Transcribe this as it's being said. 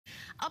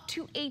Up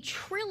to 1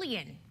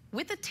 trillion,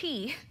 with a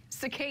T,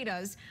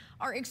 cicadas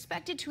are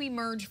expected to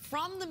emerge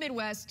from the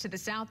Midwest to the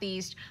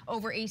Southeast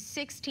over a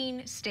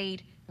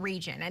 16-state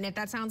region. And if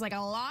that sounds like a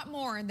lot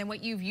more than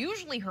what you've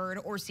usually heard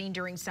or seen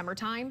during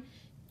summertime,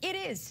 it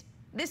is.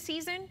 This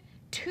season,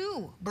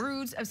 2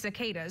 broods of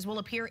cicadas will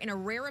appear in a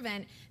rare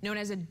event known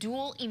as a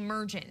dual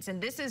emergence.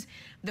 And this is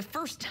the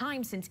first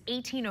time since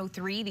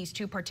 1803 these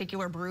 2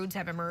 particular broods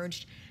have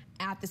emerged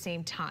at the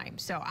same time.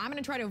 So I'm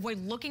going to try to avoid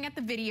looking at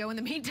the video. In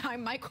the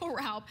meantime, Michael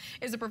Raup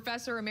is a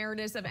professor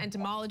emeritus of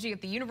entomology at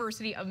the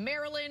University of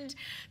Maryland.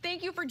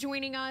 Thank you for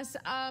joining us.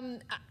 I'm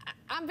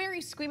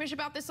very squeamish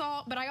about this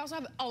all, but I also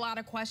have a lot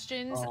of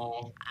questions.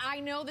 Oh, I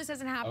know this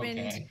hasn't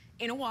happened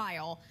in a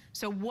while.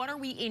 So what are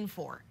we in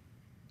for?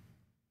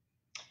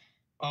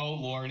 Oh,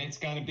 Lauren, it's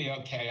going to be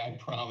okay, I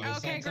promise.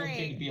 Okay, it's great.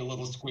 okay to be a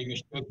little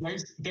squeamish.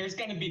 There's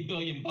going to be a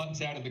billion bugs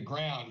out of the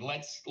ground.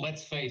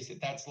 Let's face it,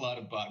 that's a lot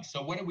of bugs.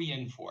 So what are we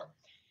in for?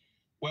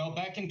 Well,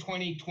 back in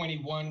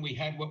 2021, we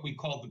had what we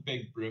called the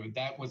big brood.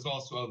 That was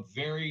also a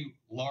very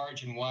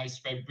large and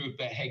widespread brood.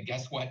 But hey,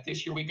 guess what?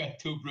 This year we got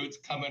 2 broods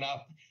coming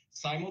up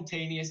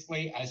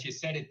simultaneously. As you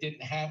said, it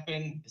didn't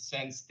happen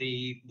since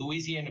the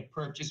Louisiana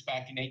Purchase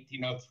back in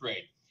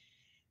 1803.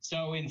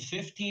 So in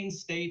 15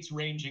 states,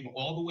 ranging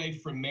all the way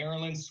from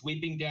Maryland,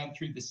 sweeping down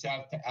through the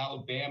south to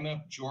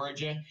Alabama,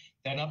 Georgia,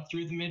 then up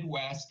through the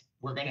Midwest,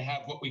 we're going to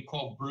have what we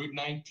call brood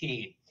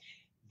 19.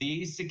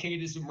 These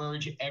cicadas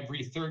emerge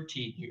every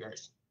 13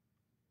 years.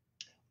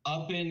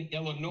 Up in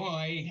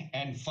Illinois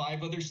and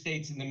 5 other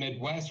states in the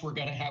Midwest, we're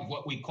going to have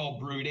what we call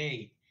brood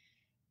 8.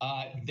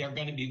 They're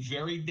going to be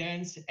very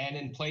dense, and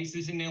in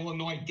places in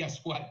Illinois, guess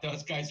what?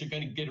 Those guys are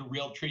going to get a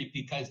real treat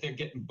because they're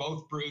getting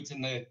both broods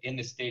in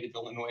the state of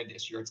Illinois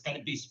this year. It's going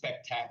to be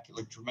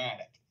spectacular,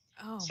 dramatic.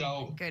 Oh,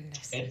 so my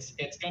goodness.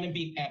 It's going to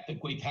be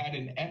epic. We've had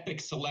an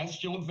epic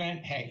celestial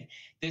event. Hey,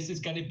 this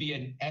is going to be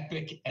an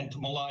epic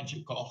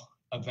entomological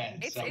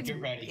event. So get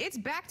ready. It's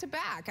back to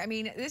back. I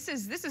mean, this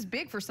is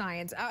big for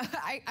science.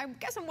 I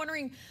guess I'm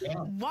wondering,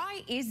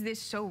 why is this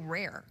so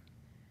rare?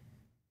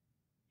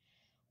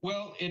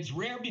 Well, it's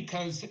rare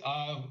because,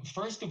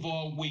 first of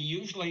all, we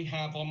usually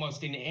have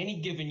almost in any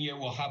given year,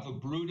 we'll have a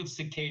brood of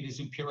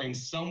cicadas appearing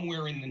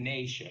somewhere in the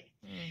nation.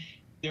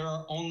 There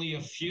are only a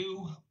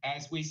few,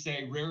 as we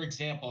say, rare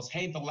examples.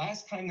 Hey, the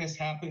last time this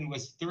happened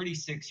was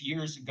 36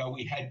 years ago.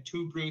 We had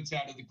 2 broods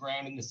out of the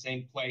ground in the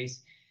same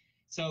place.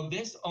 So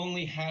this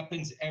only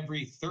happens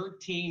every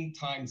 13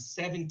 times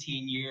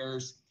 17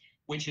 years,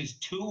 which is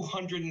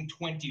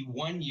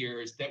 221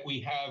 years that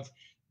we have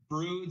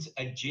broods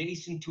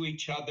adjacent to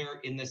each other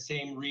in the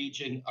same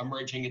region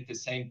emerging at the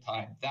same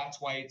time.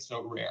 That's why it's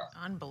so rare.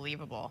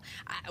 Unbelievable.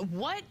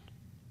 What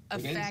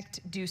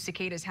effect do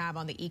cicadas have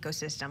on the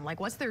ecosystem?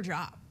 Like, what's their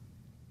job?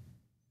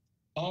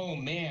 Oh,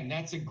 man,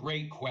 that's a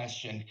great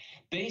question.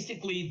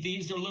 Basically,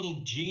 these are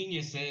little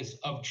geniuses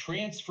of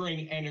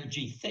transferring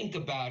energy. Think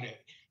about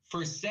it.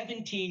 For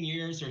 17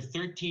 years or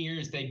 13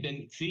 years, they've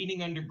been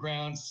feeding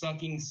underground,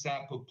 sucking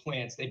sap of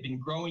plants. They've been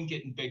growing,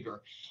 getting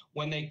bigger.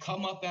 When they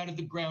come up out of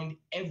the ground,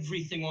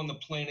 everything on the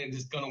planet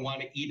is going to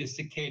want to eat a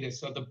cicada.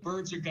 So the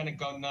birds are going to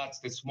go nuts.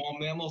 The small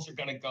mammals are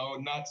going to go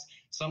nuts.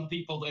 Some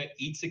people that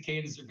eat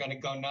cicadas are going to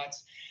go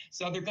nuts.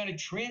 So they're going to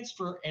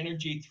transfer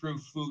energy through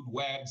food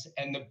webs,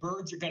 and the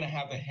birds are going to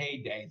have a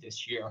heyday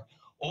this year.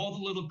 All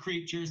the little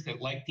creatures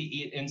that like to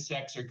eat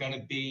insects are going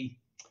to be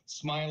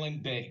smiling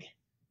big.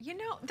 You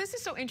know, this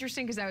is so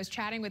interesting because I was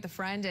chatting with a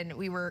friend and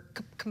we were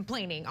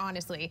complaining,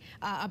 honestly,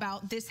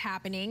 about this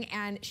happening.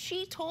 And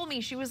she told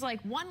me, she was like,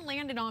 one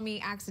landed on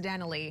me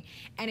accidentally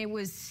and it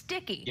was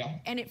sticky. Yeah.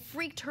 And it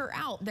freaked her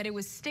out that it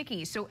was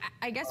sticky. So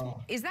I guess,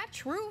 is that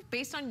true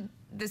based on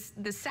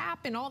the sap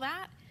and all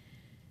that?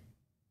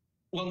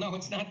 Well, no,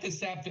 it's not the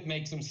sap that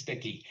makes them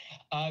sticky.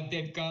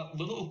 They've got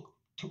little,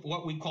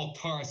 what we call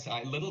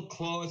tarsi, little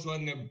claws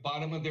on the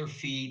bottom of their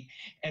feet,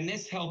 and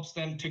this helps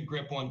them to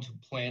grip onto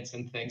plants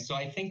and things. So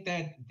I think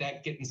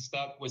that getting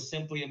stuck was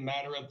simply a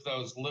matter of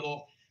those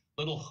little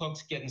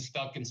hooks getting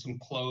stuck in some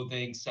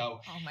clothing. So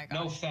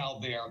no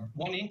foul there.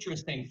 One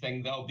interesting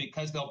thing, though,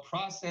 because they'll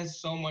process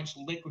so much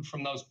liquid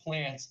from those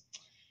plants,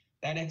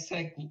 that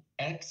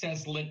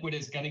excess liquid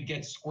is going to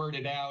get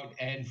squirted out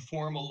and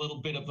form a little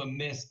bit of a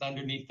mist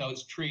underneath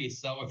those trees.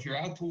 So if you're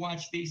out to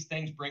watch these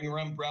things, bring your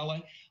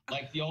umbrella.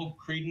 Like the old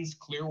Creedence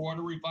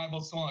Clearwater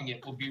Revival song,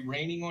 it will be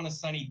raining on a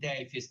sunny day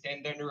if you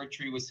stand under a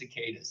tree with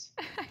cicadas.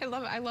 I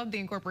love the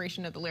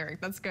incorporation of the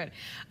lyric. That's good.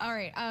 All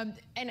right.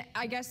 And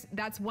I guess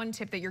that's one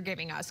tip that you're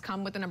giving us.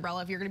 Come with an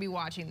umbrella if you're going to be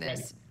watching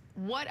this.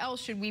 Right. What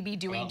else should we be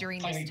doing during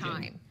this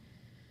time?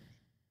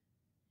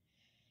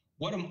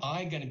 What am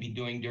I going to be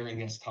doing during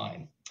this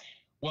time?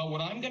 Well,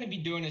 what I'm going to be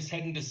doing is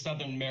heading to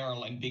southern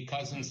Maryland,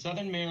 because in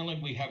southern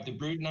Maryland, we have the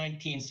brood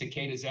 19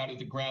 cicadas out of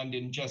the ground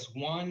in just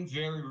one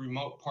very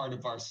remote part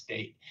of our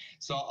state.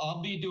 So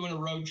I'll be doing a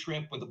road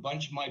trip with a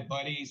bunch of my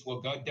buddies.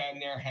 We'll go down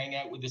there, hang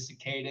out with the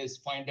cicadas,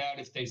 find out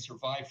if they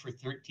survived for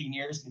 13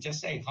 years, and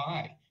just say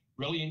hi.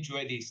 Really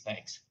enjoy these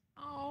things.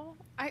 Oh,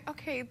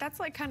 okay, that's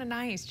like kind of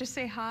nice. Just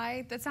say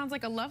hi. That sounds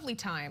like a lovely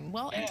time.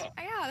 Well, Yeah,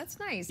 yeah, that's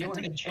nice. you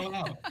want to chill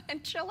out.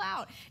 And chill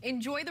out.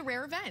 Enjoy the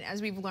rare event,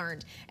 as we've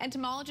learned.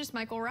 Entomologist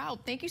Michael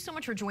Raup, thank you so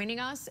much for joining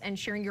us and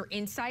sharing your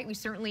insight. We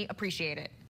certainly appreciate it.